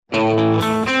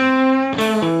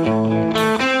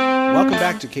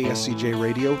to KSCJ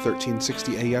Radio,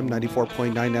 1360 AM,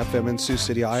 94.9 FM in Sioux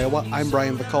City, Iowa. I'm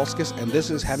Brian Vikalskis, and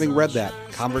this is Having Read That,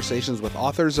 conversations with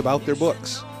authors about their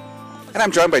books. And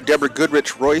I'm joined by Deborah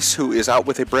Goodrich-Royce, who is out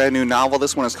with a brand new novel.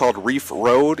 This one is called Reef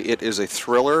Road. It is a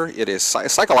thriller. It is a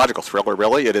psychological thriller,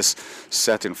 really. It is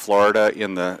set in Florida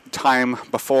in the time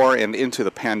before and into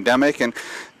the pandemic. And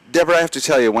Deborah, I have to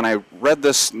tell you, when I read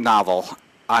this novel,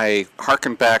 I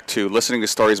hearkened back to listening to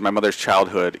stories of my mother's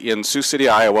childhood. In Sioux City,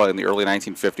 Iowa, in the early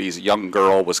 1950s, a young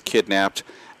girl was kidnapped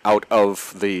out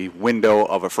of the window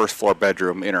of a first-floor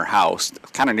bedroom in her house,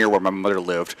 kind of near where my mother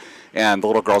lived. And the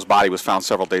little girl's body was found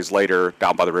several days later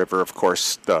down by the river, of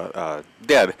course,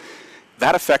 dead.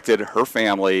 That affected her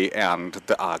family, and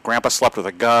Grandpa slept with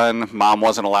a gun. Mom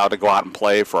wasn't allowed to go out and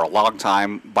play for a long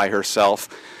time by herself.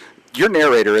 Your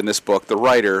narrator in this book, the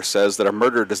writer, says that a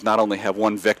murder does not only have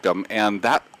one victim, and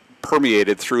that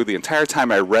permeated through the entire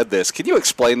time I read this. Can you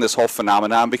explain this whole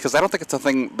phenomenon? Because I don't think it's a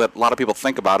thing that a lot of people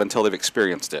think about until they've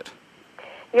experienced it.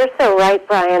 You're so right,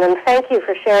 Brian, and thank you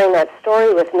for sharing that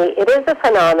story with me. It is a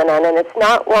phenomenon, and it's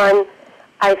not one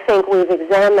I think we've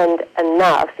examined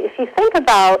enough. If you think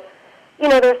about,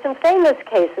 there's some famous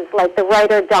cases like the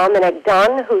writer Dominick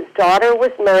Dunne, whose daughter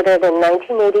was murdered in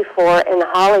 1984 in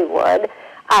Hollywood.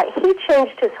 He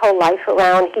changed his whole life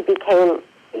around. He became,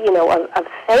 a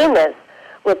famous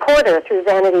reporter through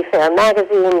Vanity Fair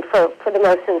magazine for the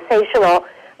most sensational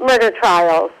murder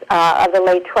trials of the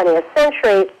late 20th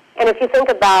century. And if you think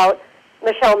about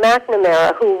Michelle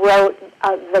McNamara, who wrote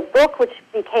the book which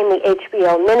became the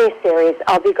HBO miniseries,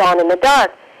 I'll Be Gone in the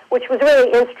Dark, which was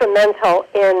really instrumental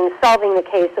in solving the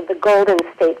case of the Golden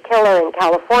State Killer in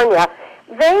California,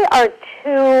 they are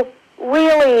two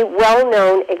really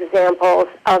well-known examples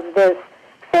of this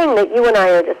thing that you and I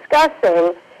are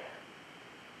discussing.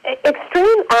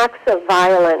 Extreme acts of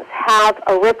violence have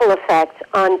a ripple effect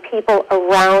on people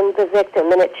around the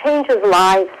victim, and it changes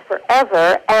lives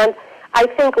forever. And I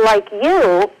think, like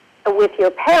you, with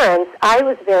your parents, I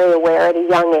was very aware at a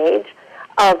young age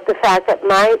of the fact that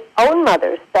my own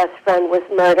mother's best friend was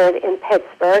murdered in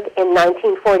Pittsburgh in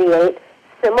 1948,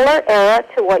 similar era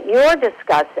to what you're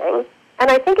discussing. And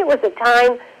I think it was a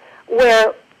time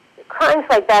where crimes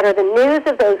like that, or the news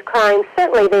of those crimes,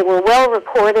 certainly they were well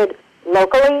reported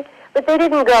locally, but they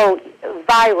didn't go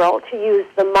viral, to use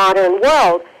the modern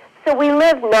world. So we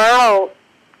live now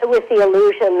with the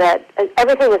illusion that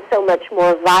everything is so much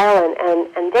more violent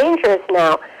and dangerous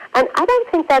now. And I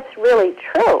don't think that's really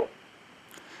true.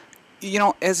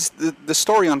 As the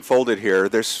story unfolded here,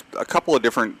 there's a couple of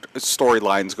different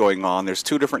storylines going on. There's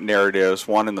two different narratives,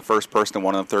 one in the first person and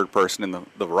one in the third person, in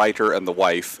the writer and the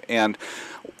wife. And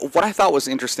what I thought was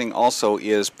interesting also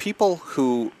is people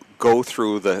who go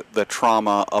through the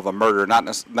trauma of a murder,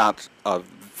 not a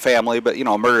family, but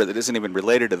a murder that isn't even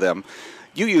related to them.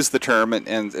 You use the term, and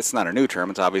it's not a new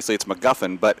term, it's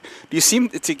MacGuffin, but do you seem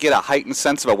to get a heightened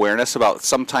sense of awareness about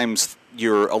sometimes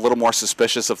you're a little more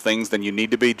suspicious of things than you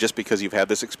need to be just because you've had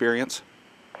this experience?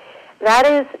 That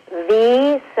is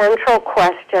the central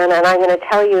question, and I'm going to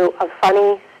tell you a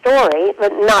funny story,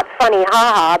 but not funny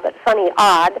ha-ha, but funny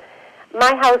odd.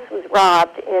 My house was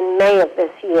robbed in May of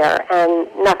this year, and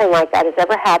nothing like that has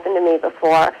ever happened to me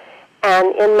before.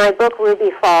 And in my book,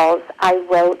 Ruby Falls, I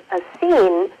wrote a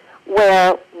scene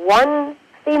where one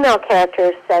female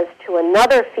character says to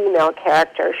another female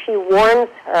character, she warns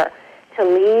her to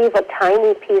leave a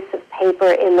tiny piece of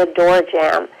paper in the door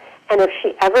jamb. And if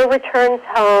she ever returns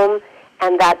home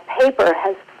and that paper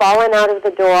has fallen out of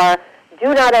the door,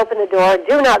 do not open the door,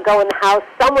 do not go in the house,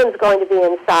 someone's going to be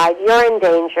inside, you're in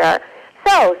danger.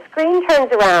 So, screen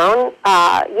turns around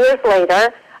years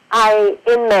later.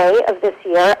 In May of this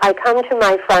year, I come to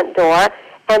my front door,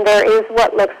 and there is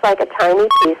what looks like a tiny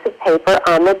piece of paper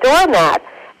on the doormat.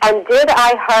 And did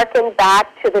I hearken back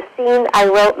to the scene I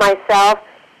wrote myself?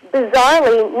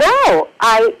 Bizarrely, no.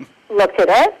 I looked at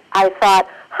it. I thought,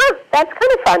 that's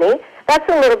kind of funny. That's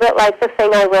a little bit like the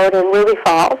thing I wrote in Ruby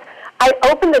Falls. I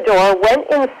opened the door, went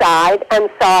inside, and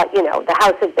saw, the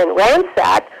house had been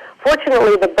ransacked.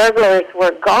 Fortunately, the burglars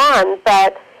were gone,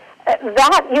 but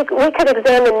we could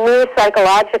examine me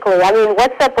psychologically. I mean,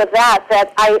 what's up with that?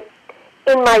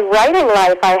 In my writing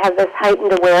life, I have this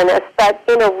heightened awareness, but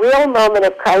in a real moment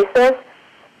of crisis,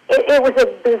 it was a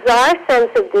bizarre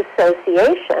sense of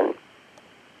dissociation.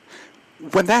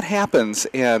 When that happens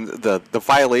and the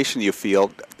violation you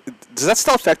feel, does that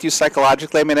still affect you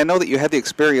psychologically? I mean, I know that you had the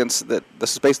experience that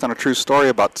this is based on a true story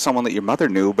about someone that your mother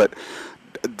knew, but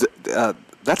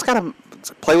that's got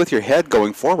to play with your head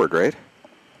going forward, right?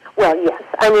 Well, yes.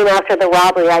 I mean, after the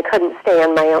robbery, I couldn't stay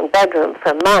in my own bedroom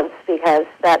for months because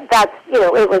that's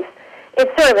it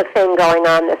it's sort of a thing going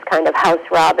on, this kind of house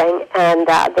robbing, and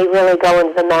they really go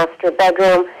into the master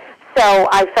bedroom. So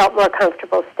I felt more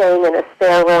comfortable staying in a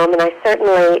spare room, and I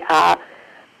certainly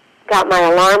got my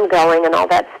alarm going and all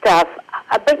that stuff.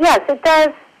 But yes, it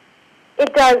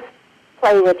does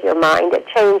play with your mind. It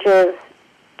changes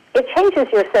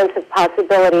your sense of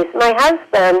possibilities. My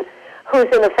husband, who's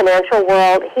in the financial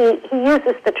world, he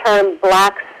uses the term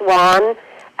black swan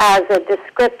as a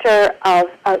descriptor of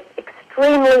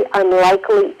extremely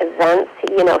unlikely events.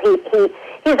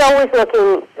 He's always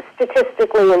looking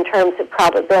statistically in terms of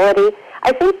probability.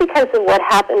 I think because of what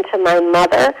happened to my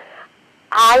mother,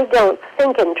 I don't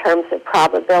think in terms of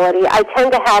probability. I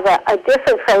tend to have a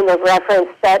different frame of reference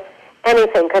that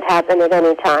anything could happen at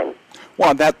any time.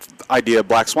 Well, that idea of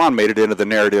Black Swan made it into the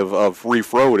narrative of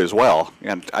Reef Road as well,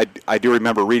 and I do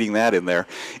remember reading that in there.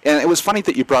 And it was funny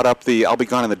that you brought up the I'll Be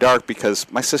Gone in the Dark, because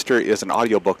my sister is an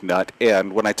audiobook nut,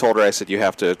 and when I told her, I said, you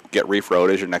have to get Reef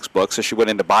Road as your next book, so she went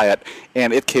in to buy it,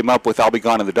 and it came up with I'll Be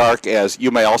Gone in the Dark as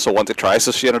you may also want to try,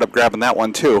 so she ended up grabbing that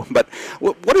one too. But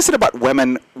what is it about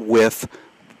women with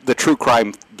the true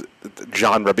crime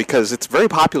genre, because it's very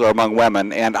popular among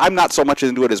women, and I'm not so much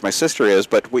into it as my sister is,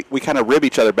 but we kind of rib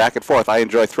each other back and forth. I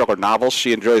enjoy thriller novels,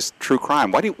 she enjoys true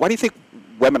crime. Why do you think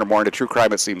women are more into true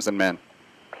crime, it seems, than men?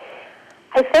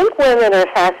 I think women are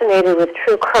fascinated with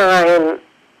true crime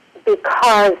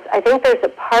because I think there's a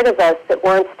part of us that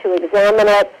wants to examine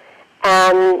it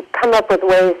and come up with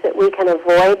ways that we can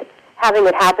avoid having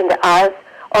it happen to us,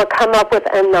 or come up with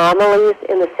anomalies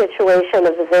in the situation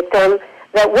of the victim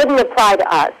that wouldn't apply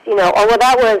to us, or, well,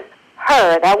 that was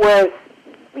her, that was,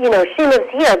 she lives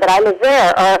here, but I live there,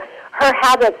 or her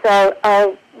habits are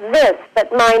this, but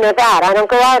mine are that. I don't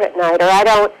go out at night, or I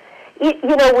don't,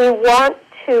 we want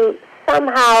to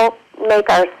somehow make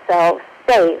ourselves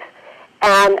safe.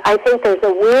 And I think there's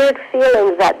a weird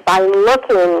feeling that by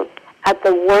looking at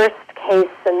the worst case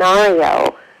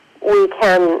scenario, we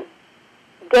can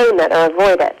game it or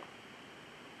avoid it.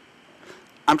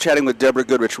 I'm chatting with Deborah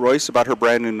Goodrich Royce about her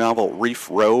brand new novel, Reef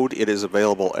Road. It is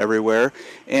available everywhere.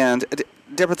 And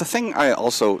Deborah, the thing I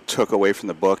also took away from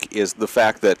the book is the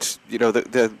fact that,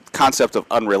 the concept of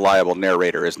unreliable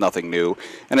narrator is nothing new.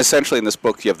 And essentially in this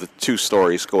book, you have the two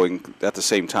stories going at the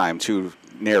same time, two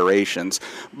narrations.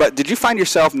 But did you find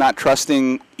yourself not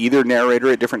trusting either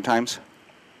narrator at different times?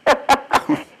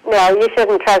 No, you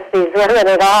shouldn't trust these women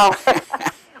at all.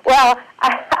 Well,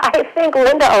 I think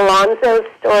Linda Alonso's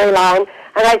storyline,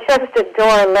 and I just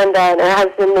adore Linda and her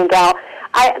husband Miguel,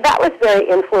 that was very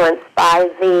influenced by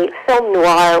the film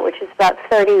noir, which is about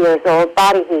 30 years old,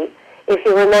 Body Heat. If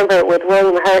you remember it, with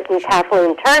William Hurt and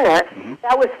Kathleen Turner. Mm-hmm.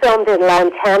 That was filmed in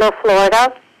Lantana,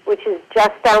 Florida, which is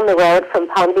just down the road from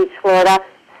Palm Beach, Florida,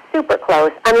 super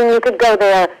close. I mean, you could go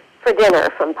there for dinner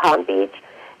from Palm Beach.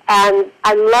 And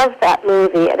I loved that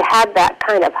movie. It had that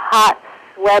kind of hot,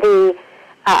 sweaty,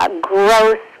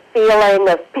 gross feeling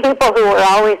of people who were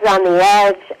always on the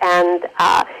edge. And,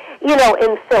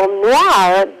 in film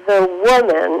noir, the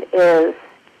woman is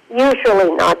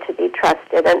usually not to be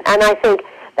trusted. And I think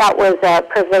that was a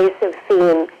pervasive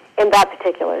theme in that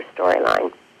particular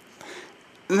storyline.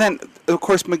 And then, of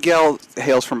course, Miguel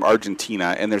hails from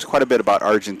Argentina, and there's quite a bit about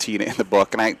Argentina in the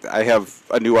book. And I have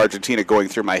a new Argentina going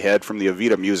through my head from the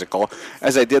Evita musical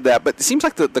as I did that. But it seems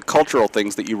like the cultural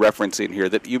things that you reference in here,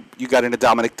 that you got into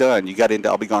Dominic Dunn, you got into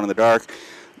I'll Be Gone in the Dark,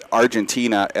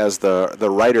 Argentina as the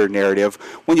writer narrative.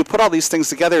 When you put all these things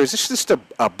together, is this just a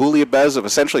bouillabaisse of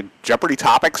essentially Jeopardy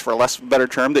topics, for a less better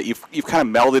term, that you've kind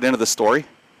of melded into the story?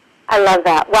 I love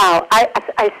that. Wow.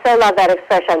 I so love that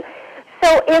expression.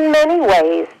 So in many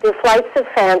ways, the flights of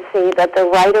fancy that the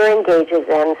writer engages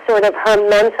in, sort of her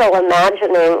mental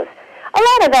imaginings, a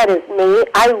lot of that is me.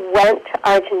 I went to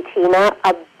Argentina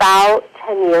about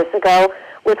 10 years ago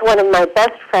with one of my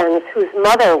best friends whose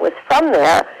mother was from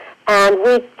there, and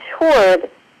we toured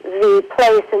the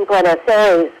place in Buenos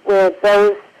Aires where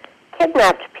those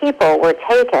kidnapped people were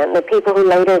taken, the people who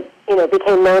later,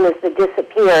 became known as the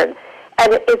disappeared.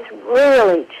 And it's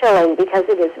really chilling because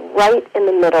it is right in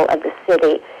the middle of the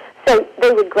city. So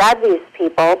they would grab these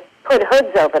people, put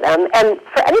hoods over them, and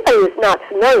for anybody who's not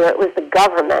familiar, it was the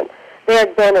government. There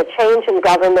had been a change in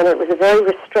government. It was a very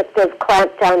restrictive,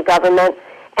 clamped-down government,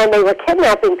 and they were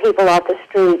kidnapping people off the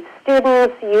streets,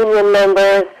 students, union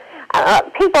members,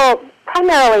 people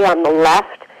primarily on the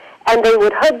left, and they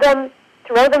would hood them,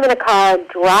 throw them in a car,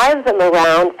 drive them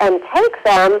around, and take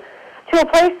them to a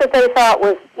place that they thought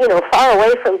was, far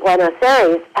away from Buenos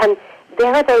Aires. And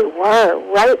there they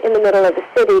were, right in the middle of the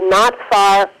city, not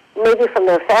far, maybe from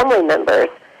their family members.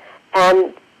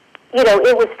 And,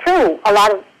 it was true, a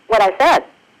lot of what I said.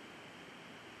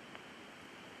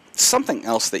 Something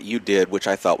else that you did, which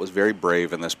I thought was very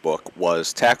brave in this book,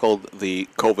 was tackled the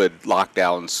COVID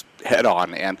lockdowns head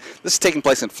on. And this is taking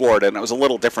place in Florida, and it was a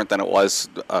little different than it was,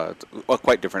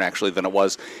 quite different actually than it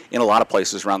was in a lot of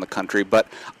places around the country. But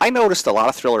I noticed a lot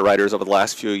of thriller writers over the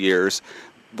last few years,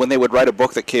 when they would write a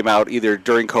book that came out either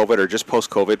during COVID or just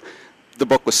post-COVID, the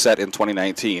book was set in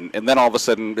 2019, and then all of a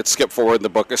sudden it skipped forward and the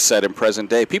book is set in present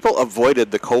day. People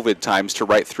avoided the COVID times to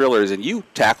write thrillers, and you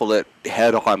tackled it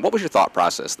head on. What was your thought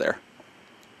process there?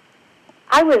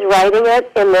 I was writing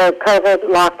it in the COVID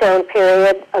lockdown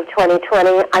period of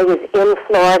 2020. I was in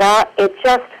Florida. It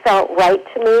just felt right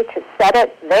to me to set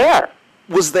it there.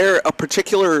 Was there a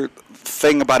particular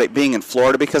thing about it being in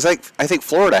Florida? Because I think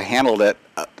Florida handled it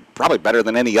probably better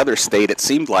than any other state, it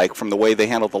seemed like, from the way they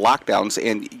handled the lockdowns,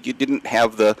 and you didn't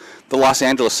have the Los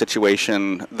Angeles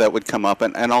situation that would come up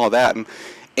and all of that.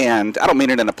 And I don't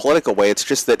mean it in a political way, it's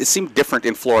just that it seemed different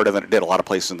in Florida than it did a lot of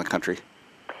places in the country.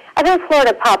 I think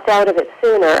Florida popped out of it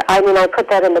sooner. I mean, I put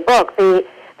that in the book. The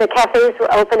cafes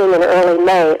were opening in early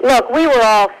May. Look, we were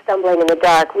all stumbling in the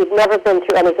dark. We'd never been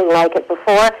through anything like it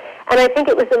before, and I think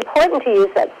it was important to use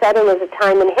that setting as a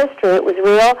time in history. It was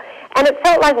real. And it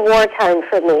felt like wartime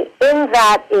for me, in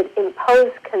that it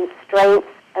imposed constraints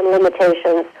and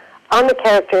limitations on the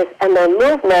characters and their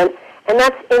movement, and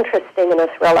that's interesting in a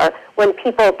thriller, when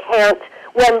people can't,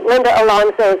 when Linda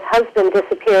Alonso's husband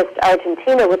disappears to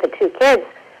Argentina with the 2 kids,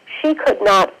 she could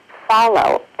not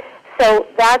follow. So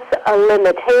that's a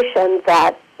limitation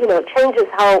that, changes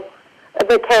how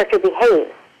the character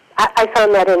behaves. I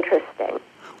found that interesting.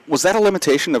 Was that a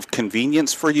limitation of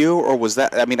convenience for you, or was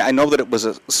that? I mean, I know that it was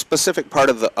a specific part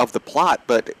of the plot,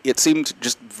 but it seemed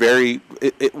just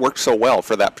it worked so well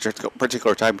for that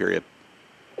particular time period.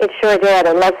 It sure did,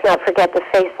 and let's not forget the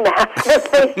face mask. The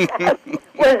face mask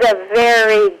was a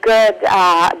very good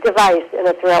device in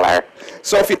a thriller.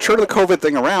 So if you turn the COVID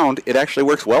thing around, it actually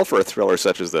works well for a thriller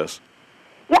such as this.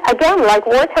 Yeah, again, like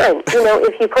wartime.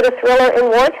 If you put a thriller in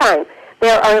wartime,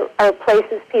 there are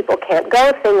places people can't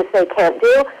go, things they can't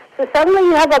do. So suddenly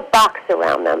you have a box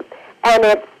around them, and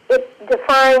it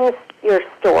defines your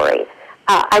story.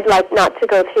 I'd like not to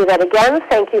go through that again.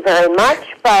 Thank you very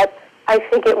much, but I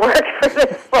think it worked for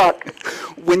this book.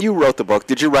 When you wrote the book,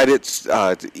 did you write it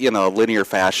in a linear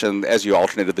fashion as you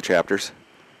alternated the chapters?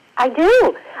 I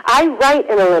do. I write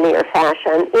in a linear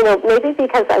fashion. Maybe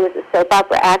because I was a soap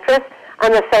opera actress,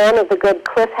 I'm a fan of the good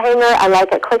cliffhanger. I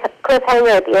like a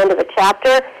cliffhanger at the end of a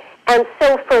chapter. And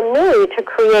so for me to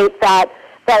create that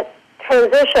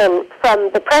transition from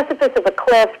the precipice of a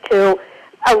cliff to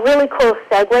a really cool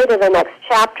segue to the next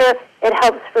chapter, it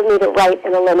helps for me to write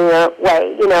in a linear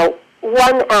way,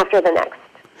 one after the next.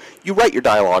 You write your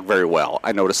dialogue very well.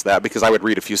 I noticed that because I would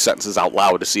read a few sentences out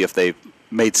loud to see if they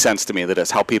made sense to me, that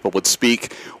is how people would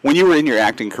speak. When you were in your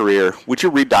acting career, would you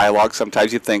read dialogue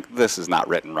sometimes you'd think, this is not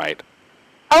written right?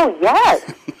 Oh,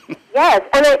 yes. Yes.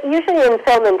 And usually in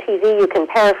film and TV you can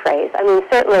paraphrase. I mean,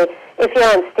 certainly if you're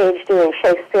on stage doing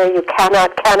Shakespeare, you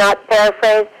cannot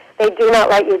paraphrase. They do not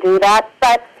let you do that.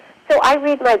 But so I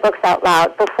read my books out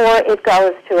loud before it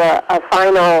goes to a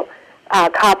final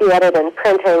copy edit and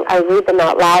printing. I read them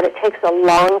out loud. It takes a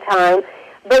long time.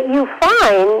 But you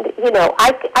find,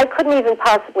 I couldn't even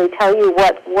possibly tell you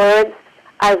what words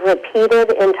I've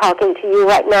repeated in talking to you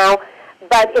right now.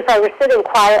 But if I were sitting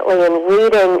quietly and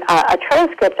reading a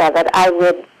transcript of it, I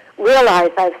would realize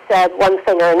I've said one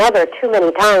thing or another too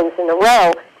many times in a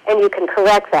row, and you can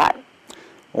correct that.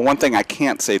 Well, one thing I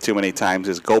can't say too many times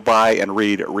is go by and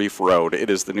read Reef Road. It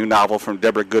is the new novel from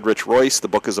Deborah Goodrich Royce. The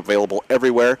book is available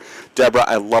everywhere. Deborah,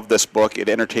 I love this book. It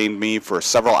entertained me for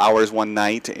several hours one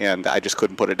night, and I just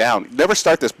couldn't put it down. Never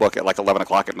start this book at like 11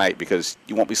 o'clock at night because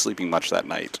you won't be sleeping much that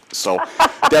night. So,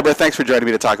 Deborah, thanks for joining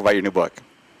me to talk about your new book.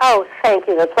 Oh, thank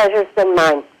you. The pleasure's been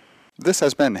mine. This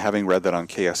has been Having Read That on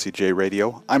KSCJ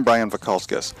Radio. I'm Brian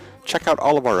Vakalskis. Check out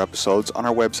all of our episodes on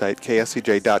our website,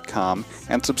 kscj.com,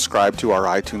 and subscribe to our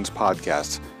iTunes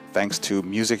podcasts. Thanks to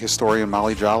music historian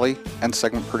Molly Jolly and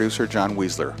segment producer John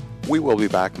Weisler. We will be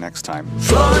back next time.